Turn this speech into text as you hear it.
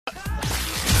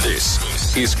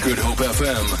This is Good Hope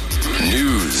FM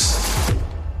News.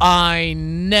 I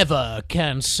never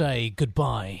can say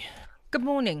goodbye. Good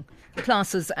morning.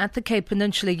 Classes at the Cape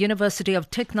Peninsula University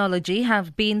of Technology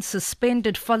have been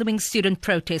suspended following student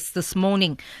protests this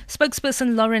morning.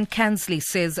 Spokesperson Kansley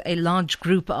says a large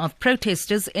group of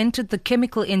protesters entered the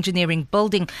chemical engineering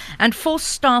building and forced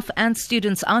staff and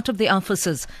students out of the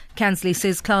offices. Kansley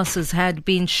says classes had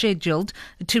been scheduled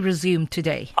to resume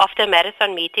today. After a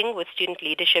marathon meeting with student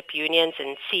leadership unions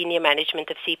and senior management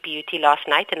of CPUT last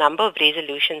night, a number of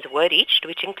resolutions were reached,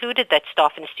 which included that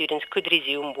staff and students could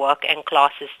resume work and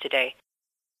classes today.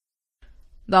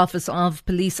 The Office of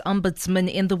Police Ombudsman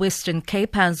in the Western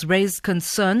Cape has raised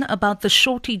concern about the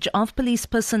shortage of police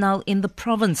personnel in the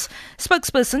province.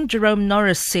 Spokesperson Jerome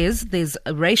Norris says there's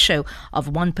a ratio of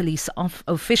one police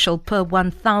official per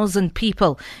 1,000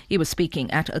 people. He was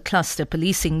speaking at a cluster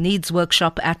policing needs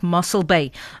workshop at Mossel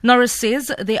Bay. Norris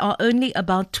says there are only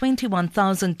about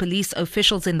 21,000 police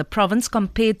officials in the province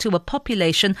compared to a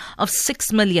population of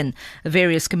 6 million.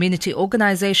 Various community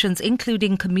organizations,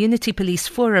 including community police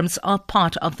forums, are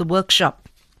part of the workshop.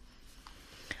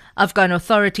 Afghan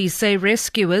authorities say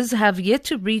rescuers have yet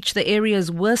to reach the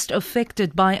areas worst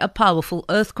affected by a powerful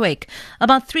earthquake.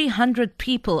 About 300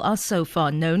 people are so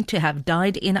far known to have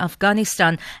died in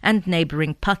Afghanistan and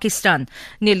neighbouring Pakistan.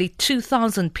 Nearly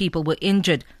 2,000 people were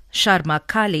injured. Sharma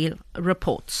Khalil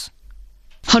reports.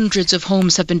 Hundreds of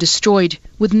homes have been destroyed,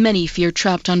 with many feared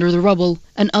trapped under the rubble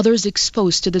and others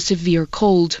exposed to the severe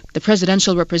cold. The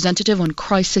presidential representative on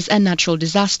crisis and natural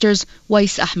disasters,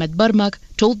 Wais Ahmed Barmak,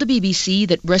 told the BBC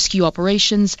that rescue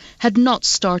operations had not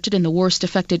started in the worst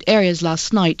affected areas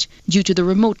last night due to the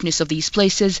remoteness of these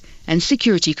places and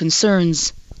security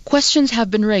concerns. Questions have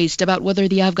been raised about whether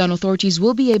the Afghan authorities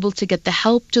will be able to get the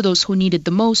help to those who need it the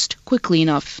most quickly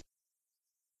enough.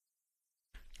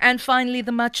 And finally,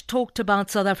 the much talked about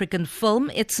South African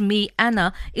film, It's Me,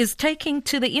 Anna, is taking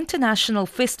to the international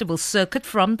festival circuit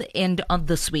from the end of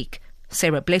this week.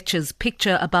 Sarah Bletcher's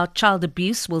picture about child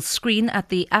abuse will screen at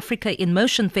the Africa in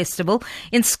Motion Festival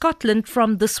in Scotland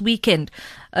from this weekend.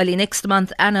 Early next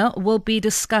month, Anna will be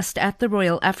discussed at the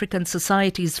Royal African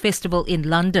Society's festival in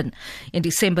London. In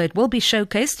December, it will be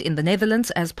showcased in the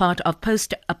Netherlands as part of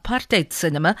Post-Apartheid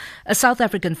Cinema, a South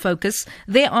African focus.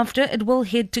 Thereafter, it will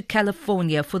head to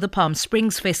California for the Palm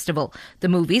Springs Festival. The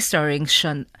movie, starring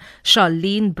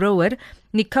Charlene Brouwer,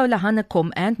 Nicola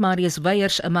Hanekom and Marius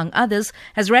Weyers, among others,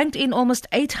 has ranked in almost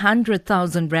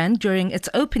 800,000 rand during its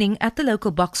opening at the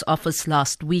local box office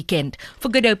last weekend. For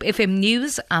Good Hope FM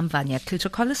News, I'm Vanya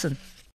Kluter-Collison.